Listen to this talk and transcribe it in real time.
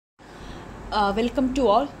Welcome to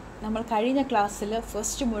all. നമ്മൾ കഴിഞ്ഞ ക്ലാസ്സിൽ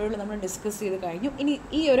ഫസ്റ്റ് മൊഡ്യൂൾ നമ്മൾ ഡിസ്കസ് ചെയ്ത് കഴിഞ്ഞു. ഇനി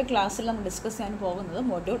ഈ ഒരു ക്ലാസ്സിൽ നമ്മൾ ഡിസ്കസ് ചെയ്യാൻ പോകുന്നത്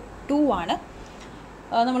മൊഡ്യൂൾ 2 ആണ്.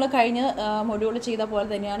 നമ്മൾ കഴിഞ്ഞ മൊഡ്യൂൾ ചെയ്ത പോലെ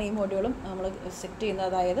തന്നെയാണ് ഈ മൊഡ്യൂളും നമ്മൾ സെറ്റ് ചെയ്യുന്നത്.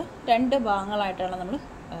 അതായത് 2 ഭാഗങ്ങളായിട്ടാണ് നമ്മൾ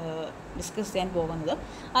ഡിസ്കസ് ചെയ്യാൻ പോകുന്നത്.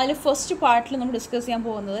 അതിൽ ഫസ്റ്റ് പാർട്ടിൽ നമ്മൾ ഡിസ്കസ് ചെയ്യാൻ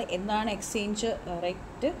പോകുന്നത് എന്താണ് എക്സ്ചേഞ്ച്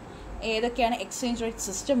റേറ്റ്, ഏതൊക്കെയാണ് എക്സ്ചേഞ്ച് റേറ്റ്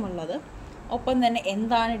സിസ്റ്റം ഉള്ളത്, ഒപ്പം തന്നെ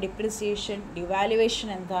എന്താണ് ഡിപ്രിസിയേഷൻ, ഡിവാലുവേഷൻ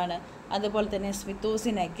എന്താണ്, അതുപോലെ തന്നെ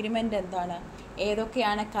സ്മിത്തോസിൻ അഗ്രിമെൻ്റ് എന്താണ്,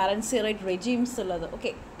 ഏതൊക്കെയാണ് കറൻസി റേറ്റ് റെജീംസ് ഉള്ളത്. ഓക്കെ,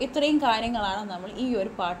 ഇത്രയും കാര്യങ്ങളാണ് നമ്മൾ ഈ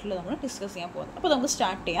ഒരു പാർട്ടിൽ നമ്മൾ ഡിസ്കസ് ചെയ്യാൻ പോകുന്നത്. അപ്പോൾ നമുക്ക്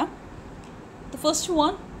സ്റ്റാർട്ട് ചെയ്യാം. ദ ഫസ്റ്റ്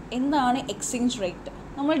വൺ, എന്താണ് എക്സ്ചേഞ്ച് റേറ്റ്?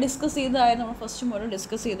 നമ്മൾ ഡിസ്കസ് ചെയ്തതായിരുന്നു, നമ്മൾ ഫസ്റ്റ് മോഡൽ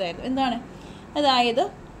ഡിസ്കസ് ചെയ്തായിരുന്നു. എന്താണ്? അതായത്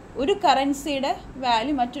ഒരു കറൻസിയുടെ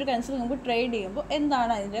വാല്യൂ മറ്റൊരു കറൻസിയിൽ നമുക്ക് ട്രേഡ് ചെയ്യുമ്പോൾ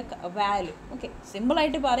എന്താണ് അതിൻ്റെ വാല്യൂ. ഓക്കെ,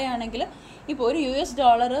 സിമ്പിളായിട്ട് പറയുകയാണെങ്കിൽ ഇപ്പോൾ ഒരു $US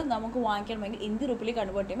നമുക്ക് വാങ്ങിക്കണമെങ്കിൽ ഇന്ത്യൻ റുപ്പിയിൽ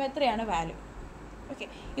കൺവേർട്ട് ചെയ്യുമ്പോൾ എത്രയാണ് വാല്യൂ. ഓക്കെ,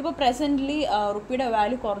 ഇപ്പോൾ പ്രസൻ്റ്ലി റുപ്പിയുടെ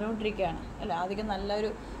വാല്യൂ കുറഞ്ഞുകൊണ്ടിരിക്കുകയാണ് അല്ല, അധികം നല്ലൊരു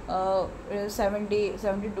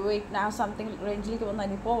 70-72 ആ സംതിങ് റേഞ്ചിലേക്ക്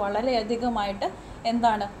വന്നാൽ ഇപ്പോൾ വളരെയധികമായിട്ട്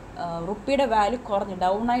എന്താണ് റുപ്പിയുടെ വാല്യൂ കുറഞ്ഞ്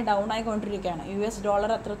ഡൗൺ ആയിക്കൊണ്ടിരിക്കുകയാണ്. $US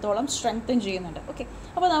അത്രത്തോളം സ്ട്രെങ്തൻ ചെയ്യുന്നുണ്ട്. ഓക്കെ,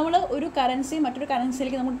 അപ്പോൾ നമ്മൾ ഒരു കറൻസി മറ്റൊരു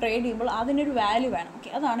കറൻസിയിലേക്ക് നമ്മൾ ട്രേഡ് ചെയ്യുമ്പോൾ അതിനൊരു വാല്യൂ വേണം. ഓക്കെ,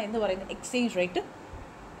 അതാണ് എന്ന് പറയുന്നത് എക്സ്ചേഞ്ച് റേറ്റ്.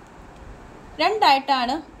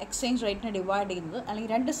 രണ്ടായിട്ടാണ് എക്സ്ചേഞ്ച് റേറ്റിനെ ഡിവൈഡ് ചെയ്യുന്നത്,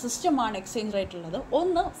 അല്ലെങ്കിൽ 2 സിസ്റ്റമാണ് എക്സ്ചേഞ്ച് റേറ്റ് ഉള്ളത്.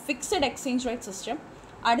 ഒന്ന് ഫിക്സഡ് എക്സ്ചേഞ്ച് റേറ്റ് സിസ്റ്റം,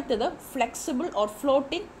 അടുത്തത് flexible or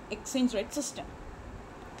floating exchange rate system.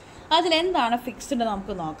 അതിലെന്താണ് ഫിക്സഡ്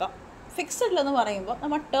നമുക്ക് നോക്കാം. ഫിക്സഡ് എന്ന് പറയുമ്പോൾ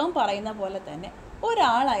നമ്മൾ ടേം പറയുന്ന പോലെ തന്നെ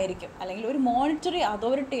ഒരാളായിരിക്കും അല്ലെങ്കിൽ ഒരു മോണിറ്ററി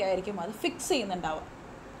അതോറിറ്റി ആയിരിക്കും അത് ഫിക്സ് ചെയ്യുന്നുണ്ടാവുക.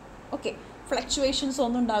 ഓക്കെ, ഫ്ലക്ച്വേഷൻസ്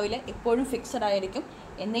ഒന്നും ഉണ്ടാവില്ല, എപ്പോഴും ഫിക്സഡ് ആയിരിക്കും.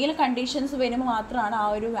 എന്തെങ്കിലും കണ്ടീഷൻസ് വരുമ്പോൾ മാത്രമാണ് ആ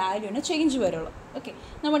ഒരു വാല്യൂവിന് ചേഞ്ച് വരുള്ളൂ. ഓക്കെ,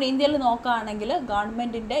 നമ്മുടെ ഇന്ത്യയിൽ നോക്കുകയാണെങ്കിൽ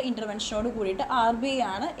ഗവൺമെൻറ്റിൻ്റെ ഇൻ്റർവെൻഷനോട് കൂടിയിട്ട് RBI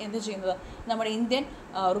ആണ് എന്ത് ചെയ്യുന്നത്, നമ്മുടെ ഇന്ത്യൻ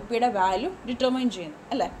റുപ്പിയുടെ വാല്യൂ ഡിറ്റർമൈൻ ചെയ്യുന്നത്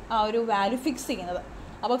അല്ലേ, ആ ഒരു വാല്യൂ ഫിക്സ് ചെയ്യുന്നത്.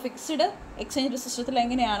 അപ്പോൾ ഫിക്സ്ഡ് എക്സ്ചേഞ്ച് സിസ്റ്റത്തിൽ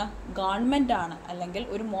എങ്ങനെയാണ്, ഗവൺമെൻറ് ആണ് അല്ലെങ്കിൽ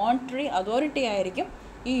ഒരു മോണിറ്ററി അതോറിറ്റി ആയിരിക്കും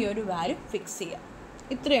ഈ ഒരു വാല്യൂ ഫിക്സ് ചെയ്യുക.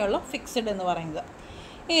 ഇത്രയുള്ള ഫിക്സ്ഡ് എന്ന് പറയുന്നത്.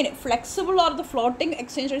 ഇനി flexible or the floating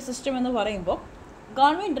exchange rate system എന്ന് പറയുമ്പോൾ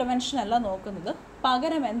ഗവൺമെൻറ് ഇൻ്റർവെൻഷൻ അല്ല നോക്കുന്നത്,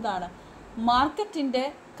 പകരം എന്താണ് മാർക്കറ്റിൻ്റെ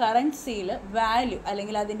കറൻസിയിൽ വാല്യൂ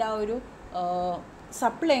അല്ലെങ്കിൽ അതിൻ്റെ ആ ഒരു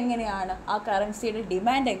സപ്ലൈ എങ്ങനെയാണ്, ആ കറൻസിയുടെ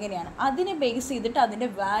ഡിമാൻഡ് എങ്ങനെയാണ്, അതിനെ ബേസ് ചെയ്തിട്ട് അതിൻ്റെ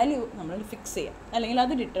വാല്യൂ നമ്മൾ ഫിക്സ് ചെയ്യുക അല്ലെങ്കിൽ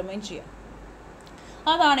അത് ഡിറ്റർമൈൻ ചെയ്യുക.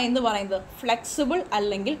 അതാണ് എന്ന് പറയുന്നത് ഫ്ലെക്സിബിൾ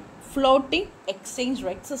അല്ലെങ്കിൽ floating exchange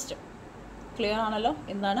rate system. Clear ആണല്ലോ?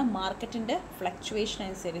 എന്താണ് മാർക്കറ്റിൻ്റെ ഫ്ലക്ച്വേഷൻ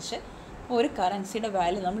അനുസരിച്ച് ഒരു കറൻസിയുടെ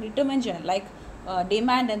വാല്യൂ നമ്മൾ ഡിറ്റർമൈൻ ചെയ്യണം. ലൈക്ക്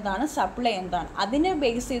ഡിമാൻഡ് എന്താണ്, സപ്ലൈ എന്താണ്, അതിനെ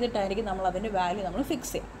ബേസ് ചെയ്തിട്ടായിരിക്കും നമ്മൾ അതിൻ്റെ വാല്യൂ നമ്മൾ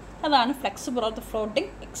ഫിക്സ് ചെയ്യുക. അതാണ് flexible or the floating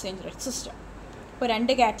exchange rate system. ഇപ്പോൾ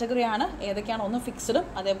 2 കാറ്റഗറിയാണ്, ഏതൊക്കെയാണ്, ഒന്ന് ഫിക്സ്ഡും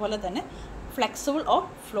അതേപോലെ തന്നെ flexible or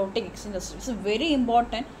floating exchange system. It's very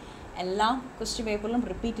important. എല്ലാ ക്വസ്റ്റ്യൻ പേപ്പറിലും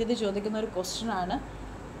റിപ്പീറ്റ് ചെയ്ത് ചോദിക്കുന്ന ഒരു ക്വസ്റ്റ്യനാണ്.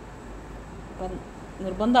 അപ്പം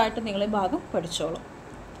നിർബന്ധമായിട്ട് നിങ്ങൾ ഈ ഭാഗം പഠിച്ചോളൂ.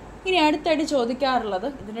 ഇനി അടുത്തായിട്ട് ചോദിക്കാറുള്ളത്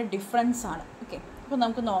ഇതിൻ്റെ ഡിഫറൻസ് ആണ്. ഓക്കെ, അപ്പോൾ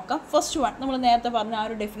നമുക്ക് നോക്കാം. ഫസ്റ്റ് വൺ, നമ്മൾ നേരത്തെ പറഞ്ഞ ആ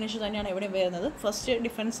ഒരു ഡെഫിനേഷൻ തന്നെയാണ് ഇവിടെ വരുന്നത്. ഫസ്റ്റ്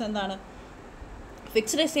ഡിഫറൻസ് എന്താണ്?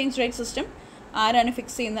 ഫിക്സ്ഡ് എക്സ്ചേഞ്ച് റേറ്റ് സിസ്റ്റം ആരാണ്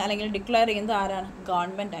ഫിക്സ് ചെയ്യുന്നത് അല്ലെങ്കിൽ ഡിക്ലെയർ ചെയ്യുന്നത് ആരാണ്?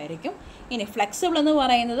 ഗവൺമെൻറ് ആയിരിക്കും. ഇനി ഫ്ലെക്സിബിൾ എന്ന്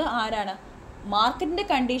പറയുന്നത് ആരാണ്? മാർക്കറ്റിൻ്റെ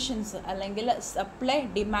കണ്ടീഷൻസ് അല്ലെങ്കിൽ സപ്ലൈ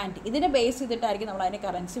ഡിമാൻഡ് ഇതിനെ ബേസ് ചെയ്തിട്ടായിരിക്കും നമ്മൾ അതിൻ്റെ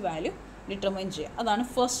കറൻസി വാല്യൂ ഡിറ്റർമൈൻ ചെയ്യുക. അതാണ്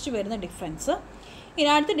ഫസ്റ്റ് വരുന്ന ഡിഫറൻസ്. ഇനി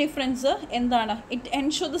അടുത്ത ഡിഫറൻസ് എന്താണ്? It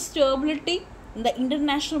ensure the stability in the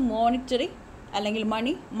international monetary അല്ലെങ്കിൽ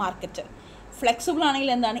മണി മാർക്കറ്റ്. ഫ്ലെക്സിബിൾ ആണെങ്കിൽ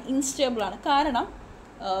എന്താണ്? ഇൻസ്റ്റേബിൾ ആണ്. കാരണം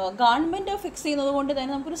ഗവൺമെൻറ് ഫിക്സ് ചെയ്യുന്നത് കൊണ്ട്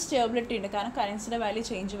തന്നെ നമുക്കൊരു സ്റ്റെബിലിറ്റി ഉണ്ട്. കാരണം കറൻസിയുടെ വാല്യൂ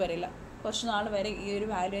ചേഞ്ച് വരില്ല, കുറച്ച് നാൾ വരെ ഈ ഒരു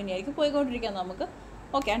വാല്യൂ തന്നെയായിരിക്കും പോയിക്കൊണ്ടിരിക്കുക. നമുക്ക്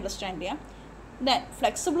ഓക്കെ അണ്ടർസ്റ്റാൻഡ് ചെയ്യാം. ദെൻ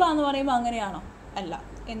ഫ്ലെക്സിബിൾ ആണെന്ന് പറയുമ്പോൾ അങ്ങനെയാണോ? അല്ല.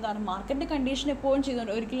 എന്താണ്? മാർക്കറ്റിൻ്റെ കണ്ടീഷൻ എപ്പോഴും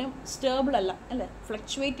ചെയ്തുകൊണ്ട് ഒരിക്കലും സ്റ്റേബിൾ അല്ല അല്ലേ,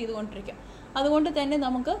 ഫ്ലക്ച്വേറ്റ് ചെയ്തുകൊണ്ടിരിക്കുക. അതുകൊണ്ട് തന്നെ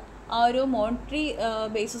നമുക്ക് ആ ഒരു മോണിറ്ററി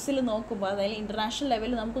ബേസിസിൽ നോക്കുമ്പോൾ, അതായത് ഇൻ്റർനാഷണൽ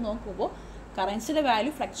ലെവലിൽ നമുക്ക് നോക്കുമ്പോൾ കറൻസിയുടെ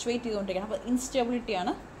വാല്യൂ ഫ്ലക്ച്വേറ്റ് ചെയ്തുകൊണ്ടിരിക്കണം. അപ്പോൾ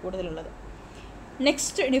ഇൻസ്റ്റെബിലിറ്റിയാണ് കൂടുതലുള്ളത്.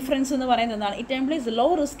 നെക്സ്റ്റ് ഡിഫറൻസ് എന്ന് പറയുന്നത് എന്താണ്? It employs low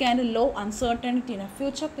risk and law uncertainty in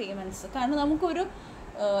future payments. കാരണം നമുക്കൊരു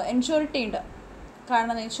എൻഷുറിറ്റി ഉണ്ട്.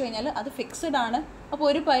 കാരണം എന്ന് വെച്ച് കഴിഞ്ഞാൽ അത് ഫിക്സഡ് ആണ്. അപ്പോൾ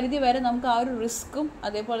ഒരു പരിധി വരെ നമുക്ക് ആ ഒരു റിസ്ക്കും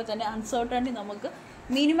അതേപോലെ തന്നെ അൺസർട്ടനിറ്റി നമുക്ക്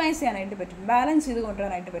മിനിമൈസ് ചെയ്യാനായിട്ട് പറ്റും, ബാലൻസ് ചെയ്ത്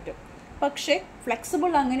കൊണ്ടുവരാനായിട്ട് പറ്റും. പക്ഷേ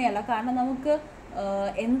ഫ്ലെക്സിബിൾ അങ്ങനെയല്ല. കാരണം നമുക്ക്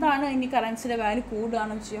എന്താണ് ഇനി കറൻസിയുടെ വാല്യൂ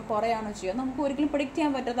കൂടുകയാണോ ചെയ്യുക, കുറയാണോ ചെയ്യുക, നമുക്ക് ഒരിക്കലും പ്രെഡിക്റ്റ്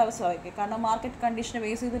ചെയ്യാൻ പറ്റാത്ത അവസ്ഥയായിരിക്കും. കാരണം മാർക്കറ്റ് കണ്ടീഷനെ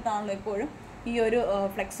ബേസ് ചെയ്തിട്ടാണല്ലോ എപ്പോഴും ഈ ഒരു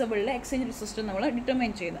ഫ്ലെക്സിബിളിലെ എക്സ്ചേഞ്ച് സിസ്റ്റം നമ്മൾ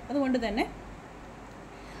ഡിറ്റർമൈൻ ചെയ്യുന്നത്. അതുകൊണ്ട് തന്നെ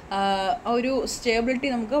ഒരു സ്റ്റേബിലിറ്റി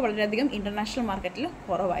നമുക്ക് വളരെയധികം ഇൻ്റർനാഷണൽ മാർക്കറ്റിൽ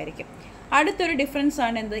കുറവായിരിക്കും. അടുത്തൊരു ഡിഫറൻസ്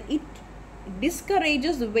ആണ് എന്ത്? It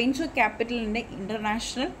discourages venture capital in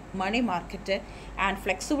international money market. And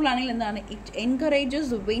flexible ആണെങ്കിൽ എന്താണ്? It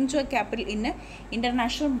encourages venture capital in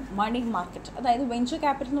international money market. അതായത് വെഞ്ചർ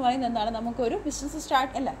ക്യാപിറ്റൽ എന്ന് പറയുന്നത് എന്താണ്? നമുക്കൊരു ബിസിനസ്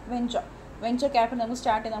സ്റ്റാർട്ട് അല്ല, വെഞ്ചർ വെഞ്ചർ ക്യാപിറ്റൽ നമുക്ക്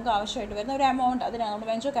സ്റ്റാർട്ട് ചെയ്ത് നമുക്ക് ആവശ്യമായിട്ട് വരുന്ന ഒരു എമൗണ്ട്, അതിനാണ് നമ്മൾ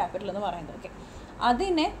വെഞ്ചർ ക്യാപിറ്റൽ എന്ന് പറയുന്നത്. ഓക്കെ,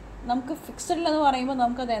 അതിനെ നമുക്ക് ഫിക്സഡിലെന്ന് പറയുമ്പോൾ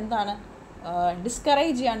നമുക്കത് എന്താണ്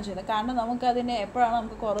ഡിസ്കറേജ് ചെയ്യാണ് ചെയ്യുന്നത്. കാരണം നമുക്കതിന് എപ്പോഴാണ്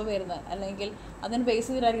നമുക്ക് കുറവ് വരുന്നത്, അല്ലെങ്കിൽ അതിന് ബേസ്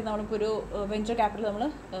ചെയ്തിട്ടായിരിക്കും നമ്മളിപ്പോൾ ഒരു വെഞ്ചർ ക്യാപിറ്റൽ നമ്മൾ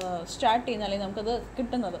സ്റ്റാർട്ട് ചെയ്യുന്നത്, അല്ലെങ്കിൽ നമുക്കത്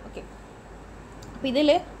കിട്ടുന്നത്. ഓക്കെ, അപ്പോൾ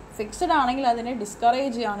ഇതിൽ ഫിക്സഡ് ആണെങ്കിൽ അതിനെ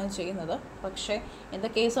ഡിസ്കറേജ് ചെയ്യാണ് ചെയ്യുന്നത്. പക്ഷേ in the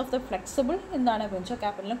case of the flexible എന്താണ് വെഞ്ചർ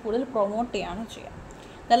ക്യാപിറ്റലിനെ കൂടുതൽ പ്രൊമോട്ട് ചെയ്യാണ് ചെയ്യുക.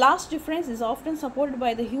 The last difference is often supported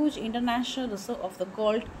by the huge international reserve of the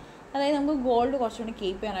gold. അതായത് നമുക്ക് ഗോൾഡ് കുറച്ചുകൂടി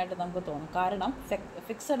കീപ്പ് ചെയ്യാനായിട്ട് നമുക്ക് തോന്നും. കാരണം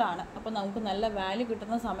ഫിക്സഡ് ആണ്, അപ്പോൾ നമുക്ക് നല്ല വാല്യൂ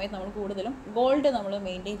കിട്ടുന്ന സമയത്ത് നമ്മൾ കൂടുതലും ഗോൾഡ് നമ്മൾ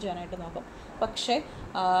മെയിൻറ്റെയിൻ ചെയ്യാനായിട്ട് നോക്കും. പക്ഷേ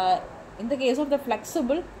in the case of the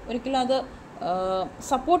flexible ഒരിക്കലും അത്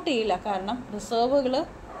സപ്പോർട്ട് ചെയ്യില്ല. കാരണം റിസർവുകൾ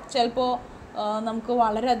ചിലപ്പോൾ നമുക്ക്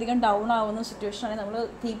വളരെയധികം ഡൗൺ ആവുന്ന സിറ്റുവേഷൻ ആണെങ്കിൽ നമ്മൾ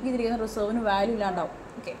കീപ്പ് ചെയ്തിരിക്കുന്ന റിസർവിന് വാല്യൂ ഇല്ലാണ്ടാവും.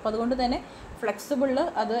 ഓക്കെ, അപ്പോൾ അതുകൊണ്ട് തന്നെ ഫ്ലെക്സിബിളിൽ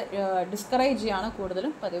അത് ഡിസ്കറേജ് ചെയ്യാണ്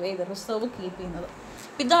കൂടുതലും പതിവേ ഇത് റിസർവ് കീപ്പ് ചെയ്യുന്നത്.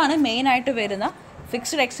 ഇതാണ് മെയിനായിട്ട് വരുന്ന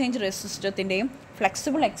fixed exchange rate സിസ്റ്റത്തിൻ്റെയും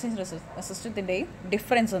flexible exchange rate സിസ്റ്റത്തിൻ്റെയും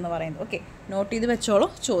difference എന്ന് പറയുന്നത്. ഓക്കെ, നോട്ട് ചെയ്ത് വെച്ചോളൂ,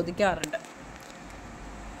 ചോദിക്കാറുണ്ട്.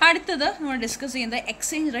 അടുത്തത് നമ്മൾ ഡിസ്കസ് ചെയ്യുന്നത്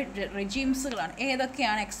എക്സ്ചേഞ്ച് റേറ്റ് റെജീംസുകളാണ്.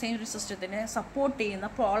 ഏതൊക്കെയാണ് എക്സ്ചേഞ്ച് റേറ്റ് സിസ്റ്റത്തിനെ സപ്പോർട്ട് ചെയ്യുന്ന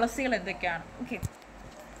പോളിസികൾ എന്തൊക്കെയാണ്? ഓക്കെ,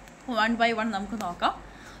 വൺ ബൈ വൺ നമുക്ക് നോക്കാം.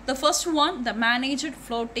 The first one, the managed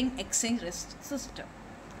floating exchange rate system.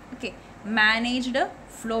 Okay, managed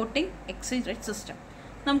floating exchange rate system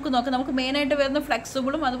നമുക്ക് നോക്കാം. നമുക്ക് മെയിനായിട്ട് വരുന്ന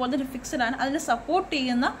ഫ്ലെക്സിബിളും അതുപോലെ തന്നെ ഫിക്സഡ് ആണ്. അതിനെ സപ്പോർട്ട്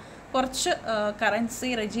ചെയ്യുന്ന കുറച്ച് കറൻസി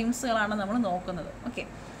റെജീംസുകളാണ് നമ്മൾ നോക്കുന്നത്. Okay,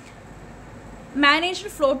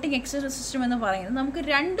 managed floating exchange rate system എന്ന് പറയുന്നത് നമുക്ക്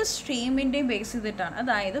രണ്ട് സ്ട്രീമിൻ്റെയും ബേസ് ചെയ്തിട്ടാണ്.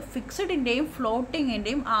 അതായത് ഫിക്സഡിൻ്റെയും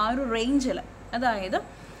ഫ്ലോട്ടിങ്ങിൻ്റെയും ആ ഒരു റേഞ്ചിൽ, അതായത്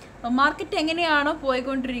മാർക്കറ്റ് എങ്ങനെയാണോ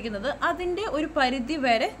പോയിക്കൊണ്ടിരിക്കുന്നത് അതിൻ്റെ ഒരു പരിധി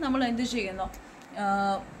വരെ നമ്മൾ എന്ത് ചെയ്യുന്നു,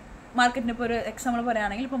 മാർക്കറ്റിന് ഇപ്പോൾ ഒരു എക്സാമ്പിൾ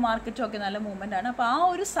പറയുകയാണെങ്കിൽ ഇപ്പോൾ മാർക്കറ്റ് ഒക്കെ നല്ല മൂവ്മെൻ്റ് ആണ്. അപ്പോൾ ആ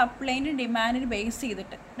ഒരു സപ്ലൈൻ്റെ ഡിമാൻഡിന് ബേസ്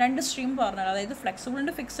ചെയ്തിട്ട് രണ്ട് സ്ട്രീം പറഞ്ഞാൽ, അതായത് ഫ്ലെക്സിബിൾ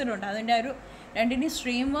ഉണ്ട് ഫിക്സഡ് ഉണ്ട്, അതിൻ്റെ ഒരു രണ്ടിൻ്റെയും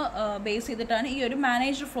സ്ട്രീം ബേസ് ചെയ്തിട്ടാണ് ഈ ഒരു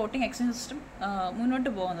മാനേജ്ഡ് ഫ്ലോട്ടിംഗ് എക്സ്ചേഞ്ച് സിസ്റ്റം മുന്നോട്ട്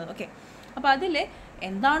പോകുന്നത്. ഓക്കെ, അപ്പോൾ അതിൽ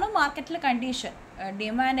എന്താണ് മാർക്കറ്റിലെ കണ്ടീഷൻ,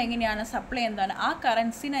 ഡിമാൻഡ് എങ്ങനെയാണ്, സപ്ലൈ എന്താണ്, ആ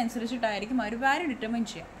കറൻസിനനുസരിച്ചിട്ടായിരിക്കും ആ ഒരു വാല്യൂ ഡിറ്റർമിൻ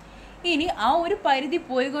ചെയ്യുക. ഇനി ആ ഒരു പരിധി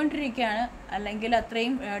പോയിക്കൊണ്ടിരിക്കുകയാണ്, അല്ലെങ്കിൽ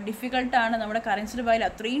അത്രയും ഡിഫിക്കൽട്ടാണ് നമ്മുടെ കറൻസിയുടെ വാല്യൂ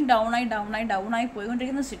അത്രയും ഡൗൺ ആയി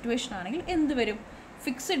പോയിക്കൊണ്ടിരിക്കുന്ന സിറ്റുവേഷൻ ആണെങ്കിൽ എന്ത് വരും,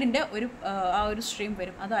 ഫിക്സഡിൻ്റെ ഒരു ആ ഒരു സ്ട്രീം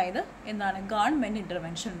വരും. അതായത് എന്താണ്, ഗവൺമെൻറ്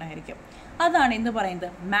ഇൻ്റർവെൻഷൻ ഉണ്ടായിരിക്കും. അതാണ് എന്ന് പറയുന്നത്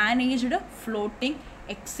managed floating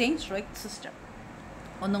exchange rate system.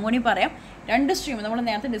 ഒന്നും കൂടി പറയാം, രണ്ട് സ്ട്രീം നമ്മൾ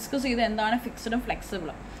നേരത്തെ ഡിസ്കസ് ചെയ്ത് എന്താണ് ഫിക്സഡും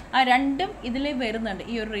ഫ്ലെക്സിബിളും, ആ രണ്ടും ഇതിൽ വരുന്നുണ്ട്,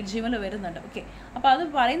 ഈ ഒരു റെജിമിൽ വരുന്നുണ്ട്. ഓക്കെ, അപ്പോൾ അത്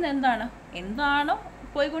പറയുന്നത് എന്താണോ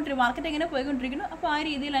പോയിക്കൊണ്ടിരിക്കും, മാർക്കറ്റ് എങ്ങനെ പോയിക്കൊണ്ടിരിക്കുന്നു, അപ്പോൾ ആ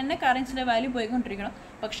രീതിയിൽ തന്നെ കറൻസിൻ്റെ വാല്യൂ പോയിക്കൊണ്ടിരിക്കണം.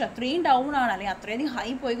 പക്ഷെ അത്രയും ഡൗൺ ആണ് അല്ലെങ്കിൽ അത്രയധികം ഹൈ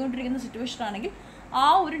പോയിക്കൊണ്ടിരിക്കുന്ന സിറ്റുവേഷൻ ആണെങ്കിൽ ആ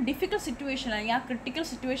ഒരു ഡിഫിക്കൽട്ട് സിറ്റുവേഷൻ അല്ലെങ്കിൽ ആ ക്രിട്ടിക്കൽ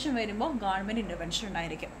സിറ്റുവേഷൻ വരുമ്പോൾ ഗവൺമെൻറ് ഇൻ്റർവെൻഷൻ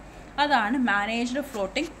ഉണ്ടായിരിക്കും. അതാണ് managed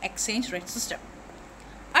floating exchange rate system.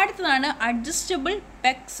 അടുത്തതാണ് അഡ്ജസ്റ്റബിൾ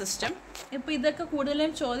പെഗ് സിസ്റ്റം. ഇപ്പോൾ ഇതൊക്കെ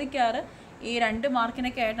കൂടുതലും ചോദിക്കാറ് ഈ രണ്ട്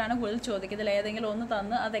മാർക്കിനൊക്കെ ആയിട്ടാണ് കൂടുതൽ ചോദിക്കുന്നത്. ഏതെങ്കിലും ഒന്ന്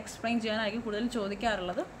തന്ന് അത് എക്സ്പ്ലെയിൻ ചെയ്യാനായിരിക്കും കൂടുതൽ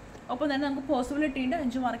ചോദിക്കാറുള്ളത്. ഒപ്പം തന്നെ നമുക്ക് പോസിബിലിറ്റി ഉണ്ട്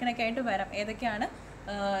 5 മാർക്കിനൊക്കെ ആയിട്ട് വരാം. ഏതൊക്കെയാണ്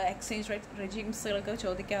എക്സ്ചേഞ്ച് റേറ്റ് റെജീംസുകളൊക്കെ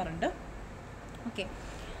ചോദിക്കാറുണ്ട്. ഓക്കെ,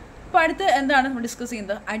 അപ്പോൾ അടുത്ത് എന്താണ് നമ്മൾ ഡിസ്കസ്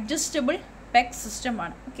ചെയ്യുന്നത്, അഡ്ജസ്റ്റബിൾ പെഗ്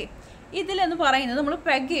സിസ്റ്റമാണ്. ഓക്കെ, ഇതിലെന്ന് പറയുന്നത് നമ്മൾ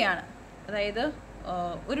പെഗ് ചെയ്യാണ്, അതായത്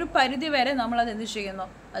ഒരു പരിധി വരെ നമ്മളത് എന്ത് ചെയ്യുന്നു,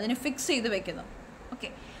 അതിന് ഫിക്സ് ചെയ്ത് വെക്കുന്നു. ഓക്കെ,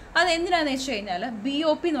 അതെന്തിനാണെന്ന് വെച്ച് കഴിഞ്ഞാൽ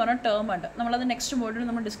BOP എന്ന് പറഞ്ഞ ടേം ഉണ്ട്, നമ്മളത് നെക്സ്റ്റ് മോഡ്യൂളിൽ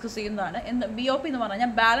നമ്മൾ ഡിസ്കസ് ചെയ്യുന്നതാണ്. BOP എന്ന്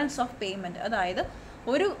പറഞ്ഞാൽ ബാലൻസ് ഓഫ് പേയ്മെൻറ്റ്. അതായത്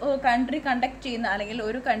ഒരു കൺട്രി കണ്ടക്ട് ചെയ്യുന്ന അല്ലെങ്കിൽ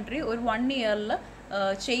ഒരു കൺട്രി ഒരു 1 ഇയറിൽ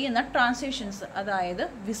ചെയ്യുന്ന ട്രാൻസാക്ഷൻസ്, അതായത്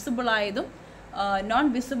വിസിബിളായതും നോൺ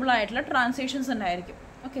വിസിബിളായിട്ടുള്ള ട്രാൻസാക്ഷൻസ് ഉണ്ടായിരിക്കും.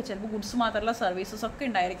 ഓക്കെ, ചിലപ്പോൾ ഗുഡ്സ് മാത്രമല്ല സർവീസസ് ഒക്കെ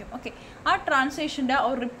ഉണ്ടായിരിക്കും. ഓക്കെ, ആ ട്രാൻസാക്ഷൻ്റെ ആ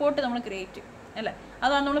ഒരു റിപ്പോർട്ട് നമ്മൾ ക്രിയേറ്റ് ചെയ്യും അല്ലേ,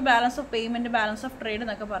 അതാണ് നമ്മൾ balance of payment, balance of trade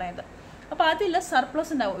എന്നൊക്കെ പറയുന്നത്. അപ്പോൾ അതിൽ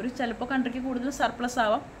സർപ്ലസ് ഉണ്ടാവും, ഒരു ചിലപ്പോൾ കൺട്രിക്ക് കൂടുതൽ സർപ്ലസ്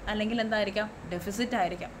ആവാം, അല്ലെങ്കിൽ എന്തായിരിക്കാം, ഡെഫിസിറ്റ്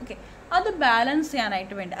ആയിരിക്കാം. ഓക്കെ, അത് ബാലൻസ്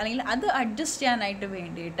ചെയ്യാനായിട്ട് വേണ്ടി അല്ലെങ്കിൽ അത് അഡ്ജസ്റ്റ് ചെയ്യാനായിട്ട്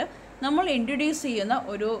വേണ്ടിയിട്ട് നമ്മൾ ഇൻട്രൊഡ്യൂസ് ചെയ്യുന്ന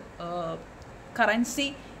ഒരു കറൻസി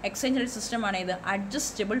എക്സ്ചേഞ്ച് റേറ്റ് സിസ്റ്റമാണ് ഇത്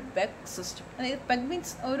അഡ്ജസ്റ്റബിൾ പെഗ് സിസ്റ്റം. അതായത് പെഗ്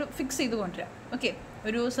മീൻസ് ഒരു ഫിക്സ് ചെയ്ത് കൊണ്ടുവരിക. ഓക്കെ,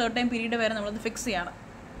 ഒരു സർട്ടൈൻ പീരീഡ് വരെ നമ്മളത് ഫിക്സ് ചെയ്യണം.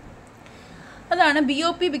 അതാണ്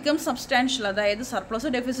BOP ബിക്കം സബ്സ്റ്റാൻഷ്യൽ, അതായത് സർപ്ലസോ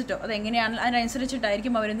ഡെഫിസിറ്റോ അതെങ്ങനെയാണ്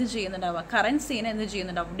അതിനനുസരിച്ചിട്ടായിരിക്കും അവരെന്ത് ചെയ്യുന്നുണ്ടാവുക, കറൻസീനെ എന്ത്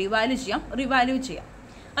ചെയ്യുന്നുണ്ടാവും, ഡിവാല്യൂ ചെയ്യാം, റിവാല്യൂ ചെയ്യാം.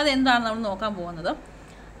 അതെന്താണ് നമ്മൾ നോക്കാൻ പോകുന്നത്.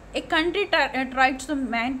 A country tries to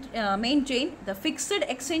maintain the fixed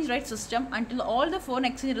exchange rate system until all the foreign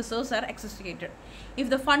exchange reserves are exhausted. If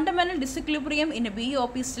the fundamental disequilibrium in a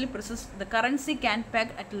BOP still persists, the currency can peg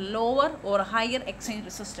at lower or higher exchange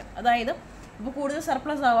rate system. അതായത് ഇപ്പോൾ കൂടുതൽ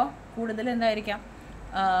surplus ആവാം, കൂടുതൽ എന്തായിരിക്കാം,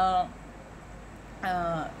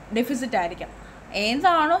 deficit ആയിരിക്കാം.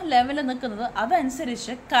 ഏതാണോ ലെവലിൽ നിൽക്കുന്നത്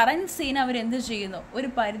അതനുസരിച്ച് കറൻസീനെ അവരെന്ത് ചെയ്യുന്നു, ഒരു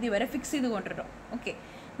പരിധി വരെ ഫിക്സ് ചെയ്ത് കൊണ്ടിരുന്നു. ഓക്കെ,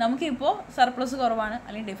 നമുക്കിപ്പോൾ സർപ്ലസ് കുറവാണ്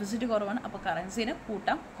അല്ലെങ്കിൽ ഡെഫിസിറ്റ് കുറവാണ്, അപ്പോൾ കറൻസീനെ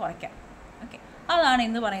കൂട്ടാം കുറയ്ക്കാം. ഓക്കെ, അതാണ്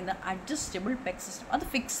ഇന്ന് പറയുന്നത് അഡ്ജസ്റ്റബിൾ പെഗ് സിസ്റ്റം. അത്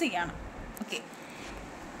ഫിക്സ് ചെയ്യണം. ഓക്കെ,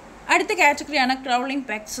 അടുത്ത കാറ്റഗറിയാണ് ക്രൗളിംഗ്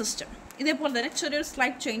പെഗ് സിസ്റ്റം. ഇതേപോലെ തന്നെ ചെറിയൊരു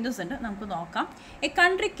സ്ലൈറ്റ് ചേഞ്ചസ് ഉണ്ട്, നമുക്ക് നോക്കാം. A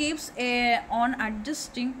country keeps on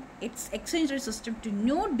adjusting it's exchange rate system to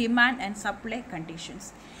new demand and supply conditions.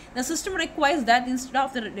 The system requires that instead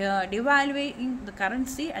of devaluing the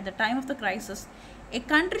currency at the time of the crisis, a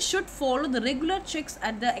country should follow the regular checks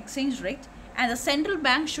at the exchange rate, and the central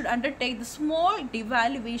bank should undertake the small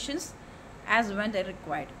devaluations as when they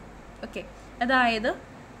required. Okay, അതായത്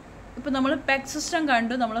ഇപ്പോൾ നമ്മൾ peg system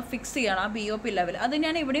കണ്ടു, നമ്മൾ fix ചെയ്യണം ആ BOP level. അത്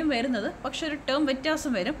തന്നെയാണ് ഇവിടെയും വരുന്നത്, പക്ഷേ ഒരു ടേം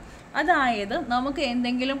വ്യത്യാസം വരും. അതായത് നമുക്ക്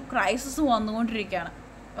എന്തെങ്കിലും ക്രൈസിസ് വന്നുകൊണ്ടിരിക്കുകയാണ്.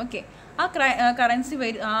 ഓക്കെ, ആ കറൻസി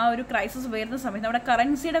ആ ഒരു ക്രൈസിസ് വരുന്ന സമയത്ത് നമ്മുടെ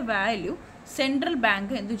കറൻസിയുടെ വാല്യൂ സെൻട്രൽ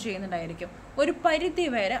ബാങ്ക് എന്ത് ചെയ്യുന്നുണ്ടായിരിക്കും, ഒരു പരിധി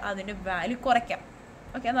വരെ അതിൻ്റെ വാല്യൂ കുറയ്ക്കാം.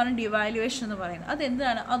 ഓക്കെ, അതാണ് ഡിവാലുവേഷൻ എന്ന് പറയുന്നത്.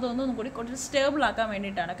 അതെന്താണ്, അതൊന്നും കൂടി കുറച്ച് സ്റ്റേബിൾ ആക്കാൻ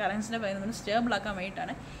വേണ്ടിയിട്ടാണ്, കറൻസിൻ്റെ വാല്യൂ സ്റ്റേബിൾ ആക്കാൻ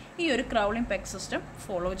വേണ്ടിയിട്ടാണ് ഈ ഒരു ക്രൗളിംഗ് പെഗ് സിസ്റ്റം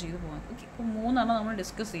ഫോളോ ചെയ്തു പോകുന്നത്. ഓക്കെ, ഇപ്പോൾ 3 നമ്മൾ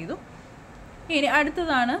ഡിസ്കസ് ചെയ്തു. ഇനി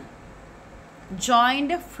അടുത്തതാണ്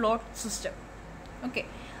ജോയിൻ്റ് ഫ്ലോട്ട് സിസ്റ്റം. ഓക്കെ,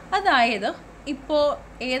 അതായത് ഇപ്പോൾ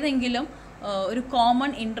ഏതെങ്കിലും ഒരു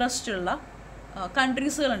കോമൺ ഇൻട്രസ്റ്റ് ഉള്ള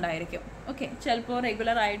കൺട്രീസുകളുണ്ടായിരിക്കും. ഓക്കെ, ചിലപ്പോൾ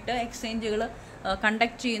റെഗുലറായിട്ട് എക്സ്ചേഞ്ചുകൾ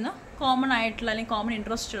കണ്ടക്ട് ചെയ്യുന്ന കോമൺ ആയിട്ടുള്ള അല്ലെങ്കിൽ കോമൺ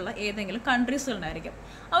ഇൻട്രസ്റ്റ് ഉള്ള ഏതെങ്കിലും കൺട്രീസുകളുണ്ടായിരിക്കും.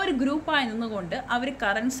 അവർ ഗ്രൂപ്പായി നിന്നുകൊണ്ട് അവർ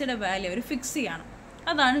കറൻസിയുടെ വാല്യൂ അവർ ഫിക്സ് ചെയ്യണം.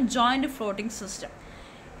 അതാണ് joint floating system.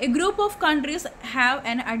 A group of countries have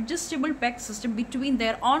an adjustable peg system between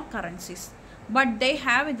their own currencies, but they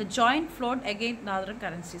have the joint float against the other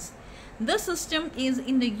currencies. This system is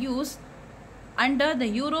in the use under the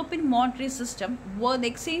European monetary system, where the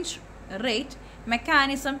exchange rate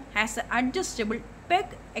mechanism has an adjustable peg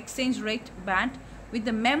exchange rate band with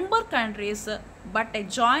the member countries, but a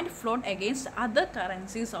joint float against other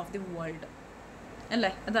currencies of the world.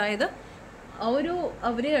 അല്ലേ, അതായത്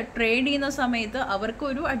അവർ trade ചെയ്യുന്ന സമയത്ത്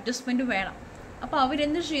അവർക്കൊരു adjustment വേണം. അപ്പോൾ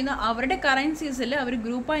അവരെന്ത് ചെയ്യുന്ന അവരുടെ കറൻസീസിൽ അവർ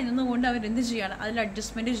ഗ്രൂപ്പായി നിന്നുകൊണ്ട് അവരെന്ത് ചെയ്യാണ്, അതിൽ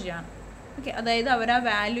അഡ്ജസ്റ്റ്മെൻറ്റ് ചെയ്യാണ്. ഓക്കെ, അതായത് അവർ ആ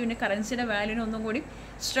വാല്യൂവിന് കറൻസിയുടെ വാല്യൂവിനെ ഒന്നും കൂടി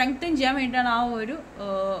സ്ട്രെങ്തൻ ചെയ്യാൻ വേണ്ടിയിട്ടാണ് ആ ഒരു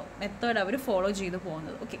മെത്തേഡ് അവർ ഫോളോ ചെയ്തു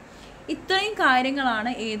പോകുന്നത്. ഓക്കെ, ഇത്രയും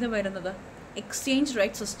കാര്യങ്ങളാണ് ഏത് വരുന്നത്, എക്സ്ചേഞ്ച്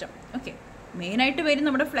റേറ്റ് സിസ്റ്റം. ഓക്കെ, മെയിനായിട്ട് വരും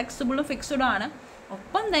നമ്മുടെ ഫ്ലെക്സിബിളും ഫിക്സ്ഡും ആണ്.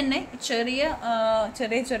 ഒപ്പം തന്നെ ചെറിയ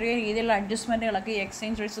രീതിയിലുള്ള അഡ്ജസ്റ്റ്മെൻറ്റുകളൊക്കെ ഈ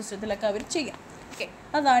എക്സ്ചേഞ്ച് റേറ്റ് സിസ്റ്റത്തിലൊക്കെ അവർ ചെയ്യാം. ഓക്കെ,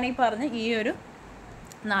 അതാണ് ഈ പറഞ്ഞ ഈ ഒരു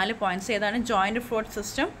 4 പോയിൻറ്റ്സ്. ഏതാണ് joint float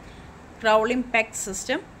system, crawling peg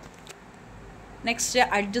system, next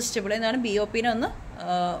adjustable. എന്താണ് BOPനെ ഒന്ന്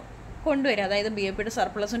കൊണ്ടുവരിക, അതായത് BOPയുടെ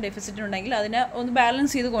സർപ്ലസും ഡെഫിസിറ്റും ഉണ്ടെങ്കിൽ അതിനെ ഒന്ന്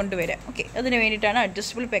ബാലൻസ് ചെയ്ത് കൊണ്ടുവരിക. ഓക്കെ, അതിന് വേണ്ടിയിട്ടാണ്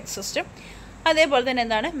അഡ്ജസ്റ്റബിൾ പെഗ് സിസ്റ്റം. അതേപോലെ തന്നെ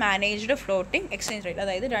എന്താണ് മാനേജ്ഡ് ഫ്ലോട്ടിംഗ് എക്സ്ചേഞ്ച് റേറ്റ്,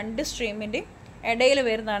 അതായത് 2 സ്ട്രീമിൻ്റെയും ഇടയിൽ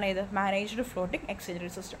വരുന്നതാണ് ഇത് managed floating exchange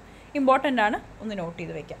rate system. Important ആണ്, ഒന്ന് നോട്ട്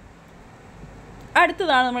ചെയ്ത് വയ്ക്കാം.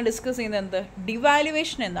 അടുത്തതാണ് നമ്മൾ ഡിസ്കസ് ചെയ്യുന്നത് എന്ത്,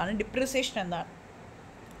 ഡിവാലുവേഷൻ എന്താണ്, ഡിപ്രിസിയേഷൻ എന്താണ്.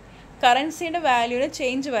 കറൻസിയുടെ വാല്യൂവിൽ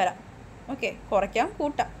ചേഞ്ച് വരാം. ഓക്കെ, കുറയ്ക്കാം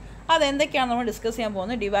കൂട്ടാം. അതെന്തൊക്കെയാണ് നമ്മൾ ഡിസ്കസ് ചെയ്യാൻ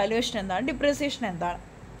പോകുന്നത്. ഡിവാലുവേഷൻ എന്താണ്, ഡിപ്രിസിയേഷൻ എന്താണ്,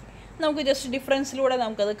 നമുക്ക് ജസ്റ്റ് ഡിഫറൻസിലൂടെ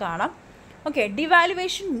നമുക്കത് കാണാം. Okay,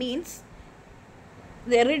 devaluation means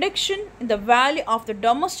the reduction in the value of the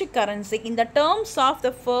domestic currency in the terms of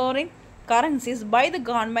the foreign currencies by the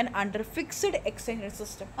government under fixed exchange rate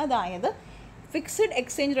system. അതായത് fixed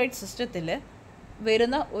exchange rate സിസ്റ്റത്തിൽ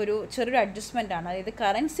വരുന്ന ഒരു ചെറിയൊരു adjustment ആണ്, അതായത്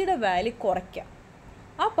കറൻസിയുടെ value കുറയ്ക്കുക.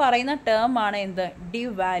 ആ പറയുന്ന ടേമാണ് എന്ത്,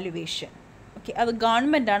 ഡിവാലുവേഷൻ. ഓക്കെ, അത്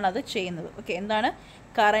ഗവൺമെൻറ്റാണ് അത് ചെയ്യുന്നത്. ഓക്കെ, എന്താണ്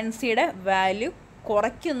കറൻസിയുടെ വാല്യൂ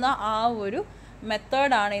കുറയ്ക്കുന്ന ആ ഒരു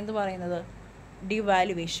മെത്തേഡാണ് എന്ത് പറയുന്നത്,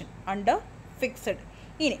 ഡിവാലുവേഷൻ അണ്ടർ ഫിക്സഡ്.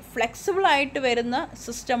 ഇനി ഫ്ലെക്സിബിൾ ആയിട്ട് വരുന്ന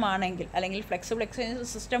സിസ്റ്റം ആണെങ്കിൽ, അല്ലെങ്കിൽ ഫ്ലെക്സിബിൾ എക്സ്ചേഞ്ച്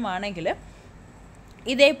സിസ്റ്റം ആണെങ്കിൽ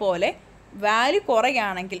ഇതേപോലെ വാല്യൂ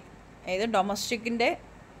കുറയുകയാണെങ്കിൽ, അതായത് ഡൊമസ്റ്റിക്കിൻ്റെ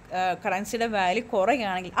കറൻസിയുടെ വാല്യൂ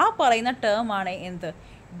കുറയുകയാണെങ്കിൽ ആ പറയുന്ന ടേമാണ് എന്ത്,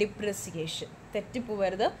 ഡിപ്രിസിയേഷൻ.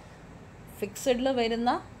 തെറ്റിപ്പോവരുത്, ഫിക്സഡിൽ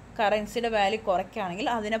വരുന്ന കറൻസിയുടെ വാല്യൂ കുറയ്ക്കുകയാണെങ്കിൽ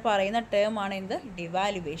അതിനെ പറയുന്ന ടേമാണ് എന്ത്,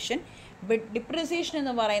 ഡിവാലുവേഷൻ. ഡിപ്രിസിയേഷൻ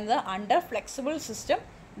എന്ന് പറയുന്നത് under flexible system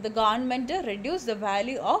the government reduce the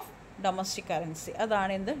value of domestic currency,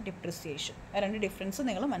 അതാണ് എന്ത്, ഡിപ്രിസിയേഷൻ. 2 ഡിഫറൻസ്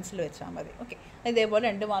നിങ്ങൾ മനസ്സിൽ വെച്ചാൽ മതി. ഓക്കെ, ഇതേപോലെ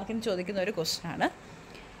 2 മാർക്കിന് ചോദിക്കുന്ന ഒരു ക്വസ്റ്റ്യൻ ആണ്.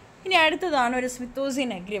 ഇനി അടുത്തതാണ് ഒരു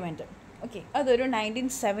സ്മിത്തോസിയൻ അഗ്രിമെൻറ്റ്. ഓക്കെ, അതൊരു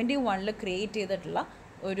 1971 ക്രിയേറ്റ് ചെയ്തിട്ടുള്ള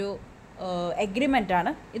ഒരു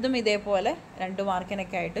എഗ്രിമെൻ്റാണ്. ഇതും ഇതേപോലെ 2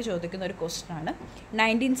 മാർക്കിനൊക്കെ ആയിട്ട് ചോദിക്കുന്ന ഒരു ക്വസ്റ്റ്യൻ ആണ്.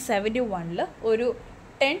 1971 ഒരു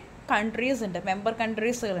 10 കൺട്രീസ് ഉണ്ട്, മെമ്പർ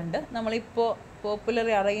കൺട്രീസുകളുണ്ട്. നമ്മളിപ്പോൾ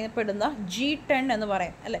പോപ്പുലറി അറിയപ്പെടുന്ന G10 എന്ന്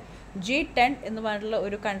പറയും അല്ലേ. G10 എന്ന് പറഞ്ഞിട്ടുള്ള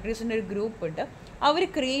ഒരു കൺട്രീസിൻ്റെ ഒരു ഗ്രൂപ്പ് ഉണ്ട്. അവർ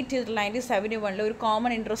ക്രിയേറ്റ് ചെയ്തിട്ടുള്ള 1971 ഒരു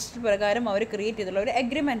കോമൺ ഇൻട്രസ്റ്റ് പ്രകാരം അവർ ക്രിയേറ്റ് ചെയ്തിട്ടുള്ള ഒരു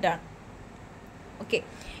എഗ്രിമെൻ്റാണ്. ഓക്കെ,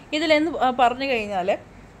 ഇതിലെന്ന് പറഞ്ഞു കഴിഞ്ഞാൽ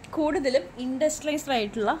കൂടുതലും ഇൻഡസ്ട്രിയലൈസ്ഡ്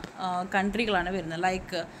ആയിട്ടുള്ള കൺട്രികളാണ് വരുന്നത്.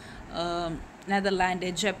 Like Netherland,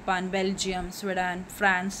 Japan, Belgium, Sweden,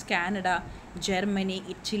 France, Canada, Germany,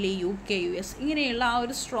 Italy, UK, US ഇങ്ങനെയുള്ള ആ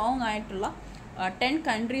ഒരു സ്ട്രോങ് ആയിട്ടുള്ള 10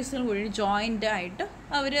 കൺട്രീസുകൾ കൂടി ജോയിൻ്റ് ആയിട്ട്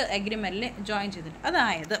അവർ അഗ്രിമെൻറ്റിൽ ജോയിൻ ചെയ്തിട്ടുണ്ട്.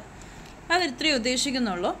 അതായത് അത് ഇത്രയും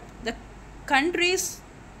ഉദ്ദേശിക്കുന്നുള്ളൂ, the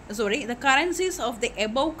currencies of the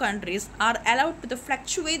above countries are allowed to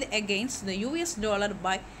fluctuate against the US dollar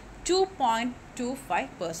by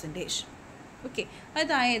 2.25%. Okay,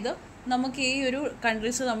 അതായത് നമുക്ക് ഈ ഒരു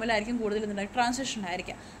കൺട്രീസ് തമ്മിലായിരിക്കും കൂടുതൽ എന്തുണ്ടാകും, ട്രാൻസാക്ഷൻ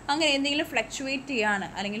ആയിരിക്കാം. അങ്ങനെ എന്തെങ്കിലും ഫ്ലക്ച്വേറ്റ് ചെയ്യാണ്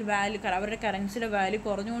അല്ലെങ്കിൽ വാല്യൂ അവരുടെ കറൻസിയുടെ വാല്യൂ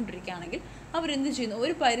കുറഞ്ഞുകൊണ്ടിരിക്കുകയാണെങ്കിൽ അവരെന്ത് ചെയ്യുന്നു,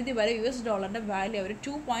 ഒരു പരിധി വരെ US ഡോളറിൻ്റെ വാല്യൂ അവർ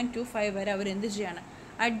 2.25 വരെ അവരെന്ത് ചെയ്യാണ്,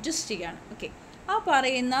 അഡ്ജസ്റ്റ് ചെയ്യാണ്. ഓക്കെ, ആ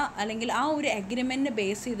പറയുന്ന അല്ലെങ്കിൽ ആ ഒരു അഗ്രിമെൻറ്റിനെ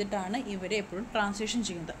ബേസ് ചെയ്തിട്ടാണ് ഇവർ എപ്പോഴും ട്രാൻസാക്ഷൻ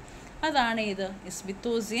ചെയ്യുന്നത്. അതാണ് ഇത്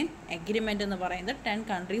സ്മിത്തോസിയൻ അഗ്രിമെൻ്റ് എന്ന് പറയുന്നത്. 10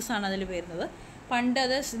 കൺട്രീസാണ് അതിൽ വരുന്നത്. പണ്ട്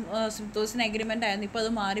അത് സ്മിത്തോസിയൻ അഗ്രിമെൻ്റ് ആയിരുന്നു, ഇപ്പോൾ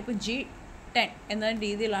അത് മാറി ഇപ്പോൾ G10 എന്ന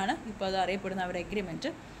രീതിയിലാണ് ഇപ്പോൾ അത് അറിയപ്പെടുന്ന അവരുടെ അഗ്രിമെൻറ്റ്.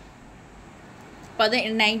 അപ്പോൾ അത്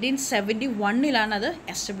 1971 അത്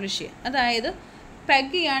എസ്റ്റാബ്ലിഷ് ചെയ്യുക. അതായത്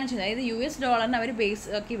പെഗ് ചെയ്യാണ് ചെയ്യുന്നത്, അതായത് US ഡോളറിനെ അവർ ബേസ്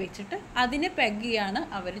ആക്കി വെച്ചിട്ട് അതിനെ പെഗ് ചെയ്യാണ്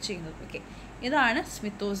അവർ ചെയ്യുന്നത്. ഓക്കെ, ഇതാണ്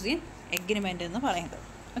സ്മിത്തോസിയൻ എഗ്രിമെൻ്റ് എന്ന് പറയുന്നത്.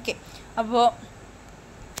 ഓക്കെ, അപ്പോൾ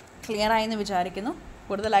ക്ലിയർ ആയെന്ന് വിചാരിക്കുന്നു.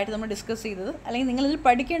 കൂടുതലായിട്ട് നമ്മൾ ഡിസ്കസ് ചെയ്തത് അല്ലെങ്കിൽ നിങ്ങളിതിൽ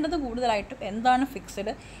പഠിക്കേണ്ടത് കൂടുതലായിട്ടും എന്താണ്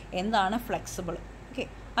ഫിക്സഡ്, എന്താണ് ഫ്ലെക്സിബിൾ. ഓക്കെ,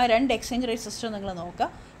 ആ 2 എക്സ്ചേഞ്ച് റേറ്റ് സിസ്റ്റം നിങ്ങൾ നോക്കുക.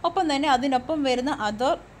 ഒപ്പം തന്നെ അതിനൊപ്പം വരുന്ന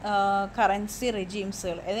അതർ കറൻസി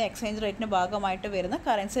റെജീംസുകൾ, അതായത് എക്സ്ചേഞ്ച് റേറ്റിൻ്റെ ഭാഗമായിട്ട് വരുന്ന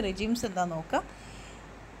കറൻസി റെജീംസ് എന്താണെന്ന് നോക്കുക.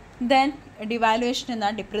 ദെൻ ഡിവാലുവേഷൻ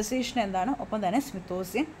എന്താണ്, ഡിപ്രിസിയേഷൻ എന്താണ്, ഒപ്പം തന്നെ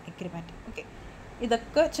സ്മിത്തോസിയൻ എഗ്രിമെൻറ്റ്. ഓക്കെ,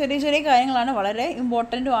 ഇതൊക്കെ ചെറിയ ചെറിയ കാര്യങ്ങളാണ്, വളരെ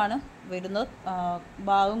ഇമ്പോർട്ടൻറ്റുമാണ്, വരുന്ന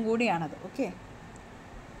ഭാഗം കൂടിയാണത്. ഓക്കെ.